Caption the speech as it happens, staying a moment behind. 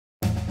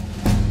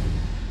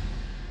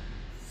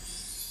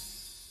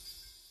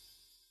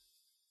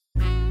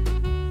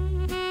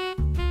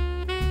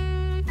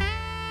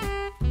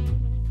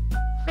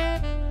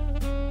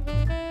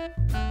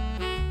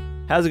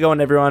How's it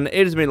going, everyone?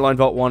 It has been Lone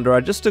Vault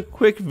Wanderer. Just a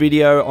quick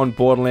video on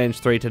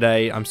Borderlands 3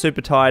 today. I'm super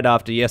tired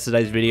after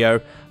yesterday's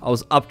video. I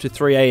was up to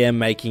 3 AM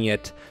making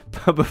it.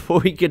 But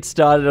before we get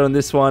started on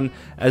this one,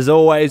 as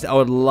always, I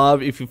would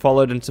love if you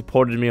followed and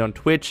supported me on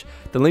Twitch.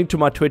 The link to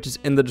my Twitch is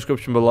in the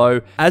description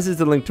below, as is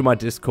the link to my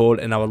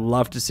Discord, and I would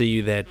love to see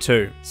you there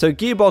too. So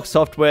Gearbox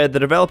Software, the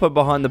developer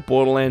behind the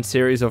Borderlands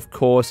series, of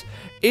course,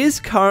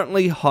 is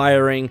currently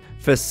hiring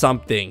for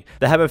something.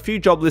 They have a few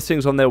job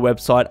listings on their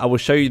website. I will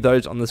show you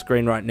those on the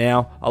screen right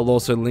now. I'll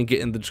also link it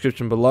in the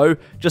description below,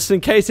 just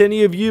in case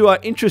any of you are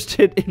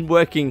interested in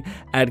working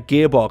at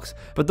Gearbox.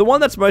 But the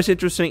one that's most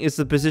interesting is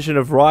the position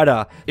of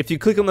writer. If you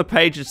click on the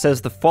page, it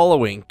says the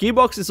following: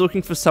 Gearbox is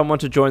looking for someone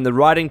to join the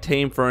writing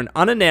team for an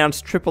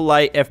unannounced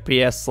AAA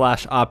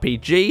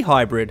FPS/RPG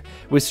hybrid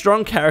with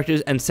strong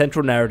characters and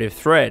central narrative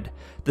thread.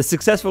 The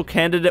successful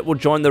candidate will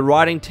join the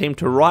writing team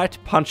to write,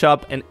 punch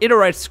up, and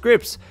iterate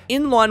scripts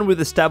in line with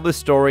established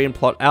story and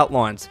plot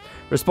outlines.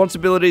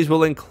 Responsibilities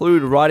will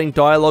include writing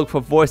dialogue for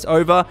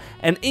voiceover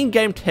and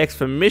in-game text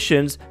for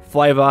missions,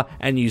 flavor,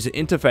 and user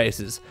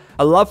interfaces.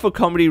 A love for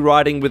comedy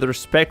writing with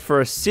respect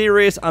for a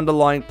serious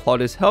underlying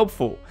plot is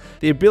helpful.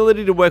 The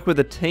ability to work with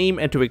a team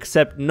and to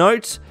accept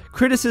notes,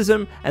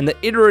 criticism, and the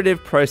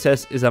iterative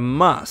process is a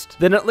must.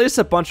 Then at least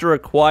a bunch of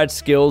required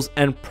skills,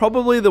 and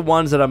probably the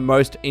ones that are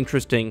most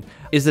interesting,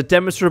 is a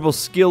demonstrable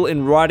skill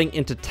in writing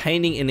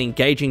entertaining and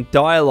engaging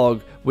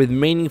dialogue with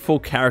meaningful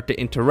character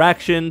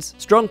interactions,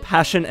 strong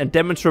passion and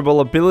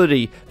demonstrable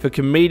ability for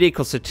comedic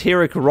or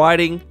satiric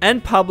writing,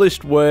 and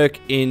published work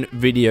in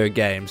video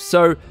games.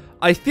 So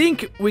I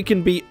think we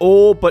can be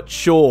all but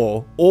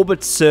sure, all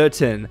but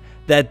certain,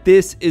 that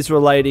this is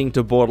relating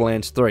to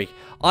Borderlands 3.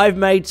 I've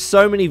made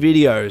so many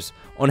videos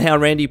on how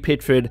Randy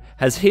Pitchford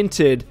has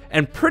hinted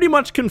and pretty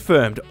much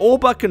confirmed, all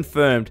but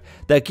confirmed,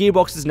 that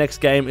Gearbox's next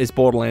game is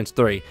Borderlands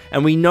 3,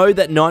 and we know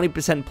that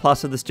 90%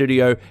 plus of the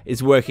studio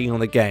is working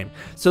on the game.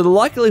 So the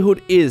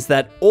likelihood is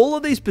that all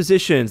of these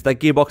positions that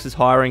Gearbox is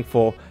hiring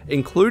for,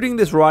 including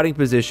this writing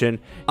position,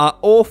 are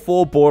all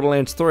for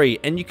Borderlands 3,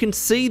 and you can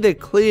see the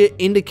clear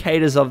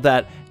indicators of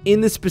that in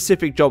this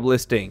specific job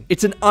listing.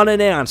 It's an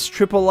unannounced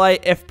AAA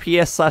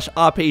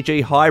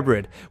FPS/RPG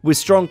hybrid with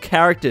strong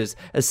characters,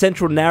 a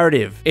central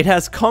narrative. It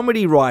has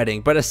comedy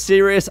writing, but a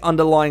serious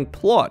underlying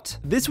plot.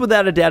 This,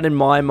 without a doubt in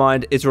my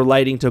mind, is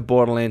relating to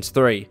Borderlands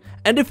 3.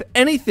 And if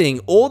anything,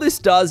 all this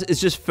does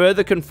is just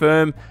further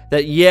confirm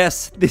that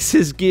yes, this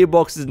is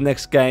Gearbox's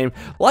next game,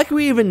 like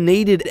we even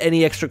needed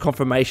any extra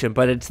confirmation,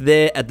 but it's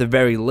there at the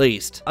very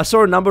least. I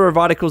saw a number of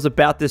articles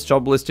about this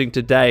job listing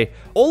today,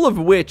 all of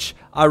which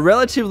are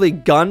relatively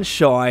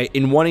gun-shy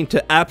in wanting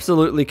to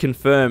absolutely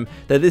confirm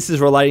that this is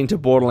relating to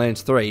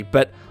Borderlands 3,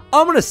 but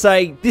I'm going to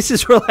say this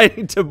is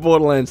relating to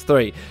Borderlands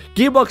 3.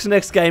 Gearbox's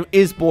next game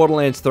is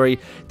Borderlands 3.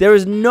 There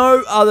is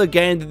no other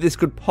game that this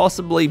could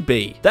possibly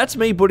be. That's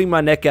me putting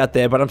my neck out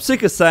there, but I'm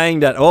sick of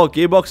saying that, oh,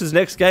 Gearbox's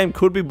next game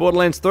could be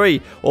Borderlands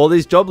 3. All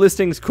these job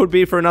listings could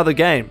be for another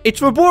game. It's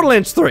for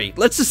Borderlands 3.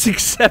 Let's just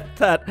accept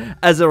that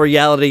as a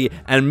reality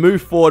and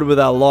move forward with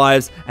our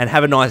lives and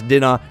have a nice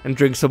dinner and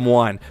drink some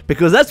wine.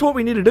 Because that's what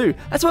we need to do.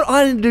 That's what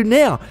I need to do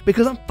now,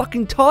 because I'm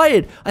fucking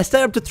tired. I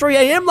stayed up to 3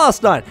 AM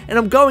last night and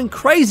I'm going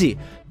crazy.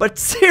 But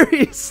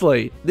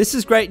seriously, this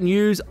is great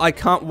news. I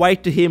can't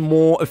wait to hear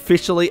more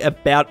officially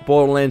about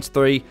Borderlands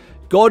 3.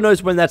 God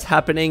knows when that's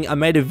happening. I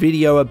made a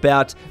video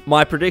about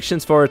my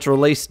predictions for its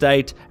release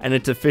date and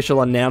its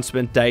official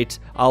announcement date.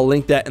 I'll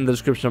link that in the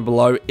description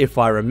below if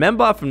I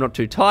remember, if I'm not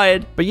too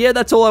tired. But yeah,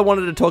 that's all I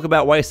wanted to talk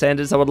about,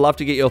 Wastelanders. I would love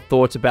to get your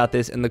thoughts about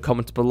this in the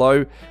comments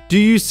below. Do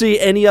you see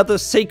any other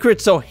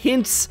secrets or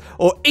hints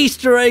or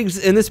Easter eggs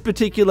in this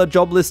particular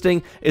job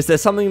listing? Is there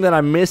something that I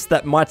missed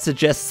that might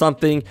suggest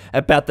something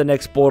about the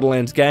next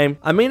Borderlands game?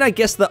 I mean, I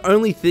guess the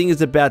only thing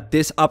is about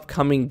this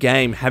upcoming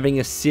game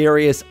having a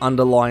serious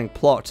underlying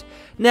plot.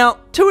 Now,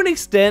 to an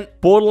extent,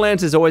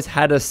 Borderlands has always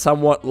had a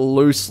somewhat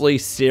loosely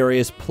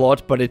serious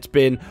plot, but it's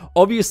been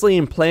obviously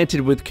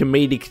implanted with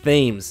comedic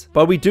themes.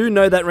 But we do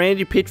know that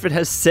Randy Pitchford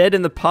has said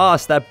in the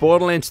past that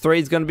Borderlands 3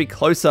 is going to be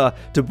closer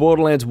to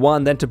Borderlands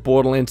 1 than to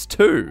Borderlands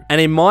 2. And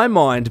in my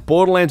mind,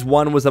 Borderlands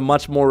 1 was a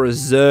much more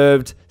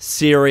reserved,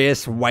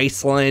 serious,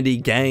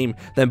 wastelandy game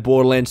than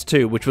Borderlands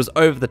 2, which was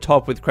over the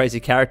top with crazy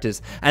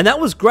characters. And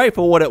that was great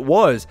for what it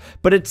was,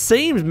 but it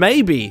seems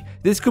maybe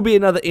this could be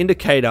another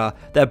indicator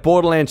that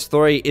Borderlands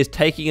 3 is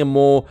taking a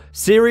more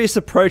serious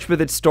approach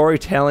with its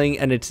storytelling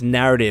and its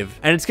narrative.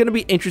 And it's going to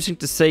be interesting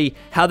to see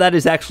how that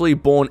is actually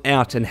borne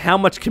out and how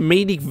much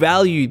comedic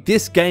value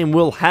this game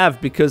will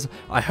have, because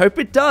I hope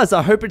it does.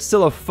 I hope it's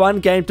still a fun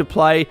game to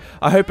play.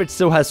 I hope it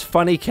still has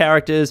funny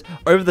characters,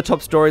 over-the-top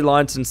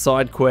storylines and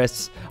side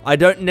quests. I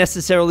don't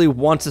necessarily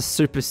want a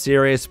super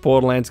serious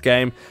Borderlands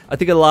game. I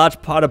think a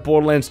large part of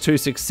Borderlands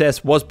 2's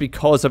success was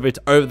because of its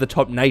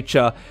over-the-top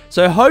nature.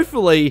 So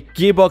hopefully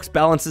Gearbox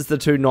balances the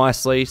two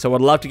nicely. So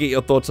I'd love to get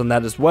your thoughts on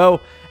that as well.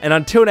 And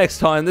until next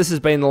time, this has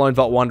been the Lone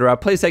Vault Wanderer.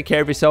 Please take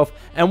care of yourself,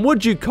 and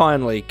would you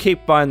kindly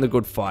keep fighting the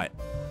good fight.